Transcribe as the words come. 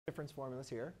difference formulas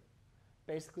here.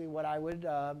 Basically, what I would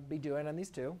be doing on these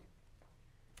two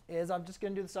is I'm just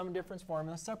going to do the sum and difference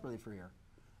formula separately for here.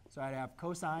 So I'd have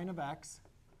cosine of x,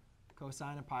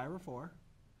 cosine of pi over 4,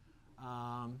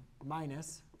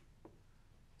 minus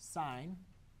sine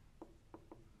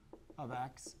of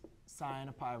x, sine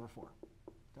of pi over 4.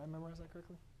 Did I memorize that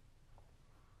correctly?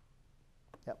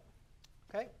 Yep.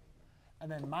 OK. And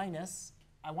then minus,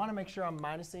 I want to make sure I'm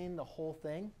minusing the whole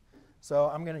thing. So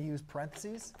I'm going to use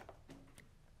parentheses.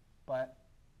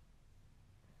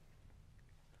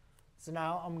 So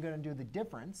now I'm going to do the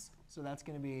difference. So that's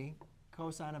going to be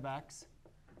cosine of x,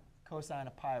 cosine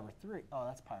of pi over 3. Oh,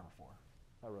 that's pi over 4.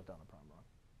 I wrote down the problem wrong.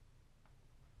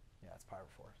 Yeah, it's pi over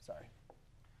 4. Sorry.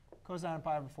 Cosine of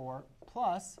pi over 4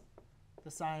 plus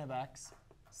the sine of x,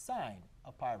 sine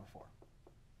of pi over 4.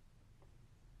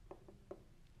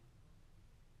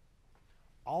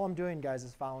 All I'm doing, guys,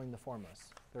 is following the formulas.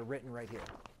 They're written right here.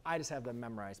 I just have them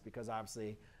memorized because,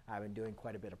 obviously, I've been doing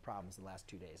quite a bit of problems the last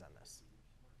 2 days on this.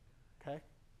 OK?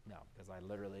 No, because I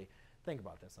literally think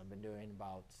about this. I've been doing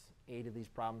about 8 of these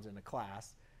problems in a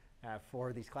class. I have 4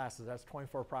 of these classes. That's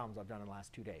 24 problems I've done in the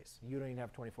last 2 days. You don't even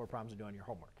have 24 problems to do on your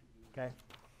homework. OK?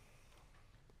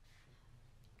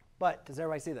 But does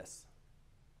everybody see this?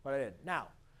 What I did? Now,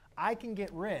 I can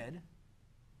get rid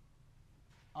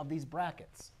of these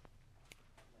brackets.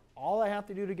 All I have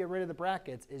to do to get rid of the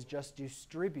brackets is just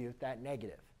distribute that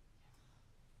negative.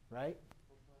 Right?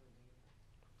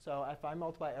 So if I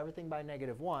multiply everything by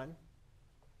 -1,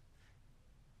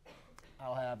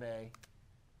 I'll have a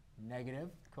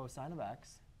negative cosine of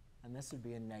x, and this would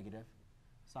be a negative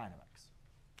sine of x.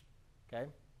 OK?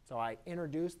 So I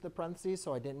introduced the parentheses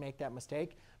so I didn't make that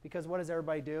mistake. Because what does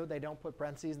everybody do? They don't put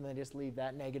parentheses, and they just leave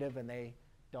that negative, and they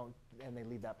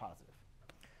leave that positive.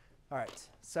 All right.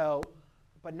 So,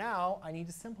 but now I need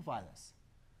to simplify this.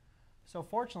 So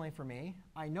fortunately for me,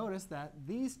 I notice that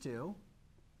these two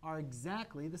are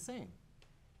exactly the same.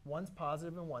 One's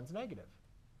positive and one's negative.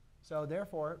 So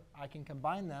therefore, I can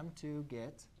combine them to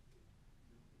get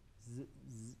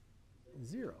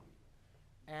 0.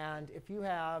 And if you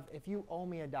owe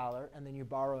me $1 and then you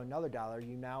borrow another $1,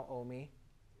 you now owe me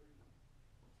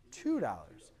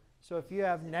 $2. So if you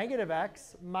have negative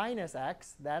x minus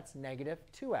x, that's negative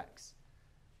 2x.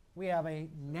 We have a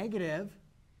negative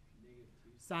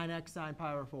sine x sine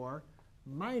pi over 4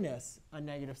 minus a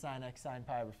negative sine x sine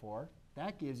pi over 4.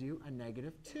 That gives you a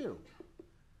negative 2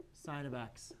 sine of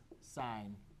x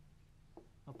sine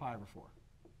of pi over 4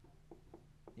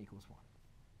 equals 1.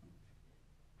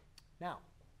 Now,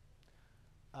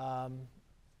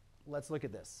 let's look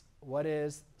at this. What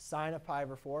is sine of pi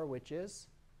over 4, which is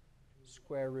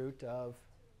square root of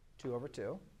 2 over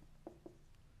 2?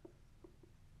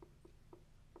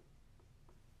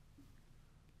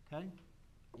 OK,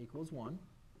 equals 1.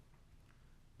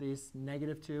 These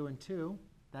negative 2 and 2,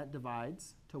 that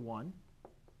divides to 1.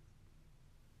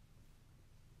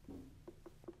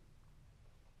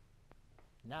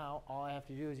 Now, all I have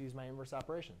to do is use my inverse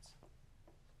operations.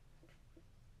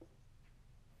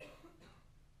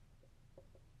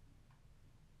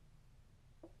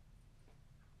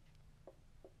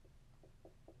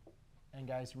 And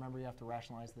guys, remember you have to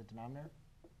rationalize the denominator.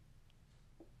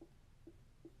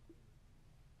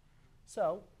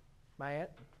 So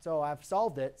I've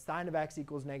solved it. Sine of x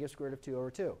equals negative square root of 2 over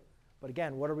 2. But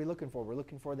again, what are we looking for? We're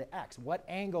looking for the x. What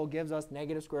angle gives us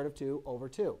negative square root of 2 over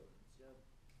 2?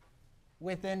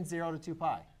 Within 0 to 2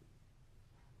 pi.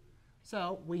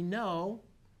 So we know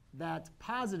that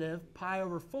positive pi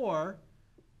over 4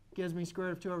 gives me square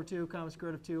root of 2 over 2 comma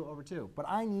square root of 2 over 2. But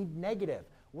I need negative.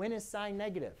 When is sine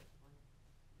negative?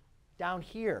 Down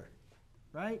here,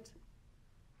 right?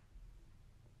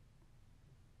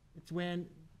 It's when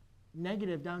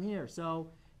negative down here.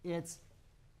 So it's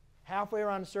halfway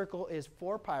around the circle is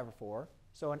 4 pi over 4.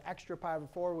 So an extra pi over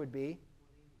 4 would be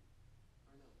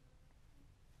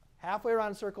halfway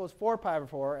around the circle is 4 pi over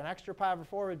 4. An extra pi over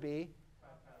 4 would be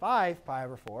 5 pi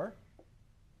over 4.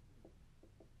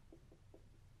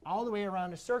 All the way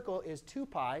around the circle is 2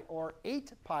 pi, or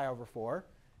 8 pi over 4.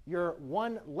 You're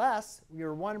 1 less.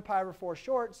 You're 1 pi over 4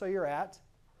 short, so you're at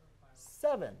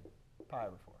 7 pi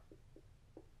over 4.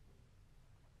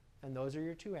 And those are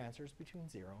your two answers between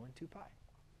 0 and 2 pi.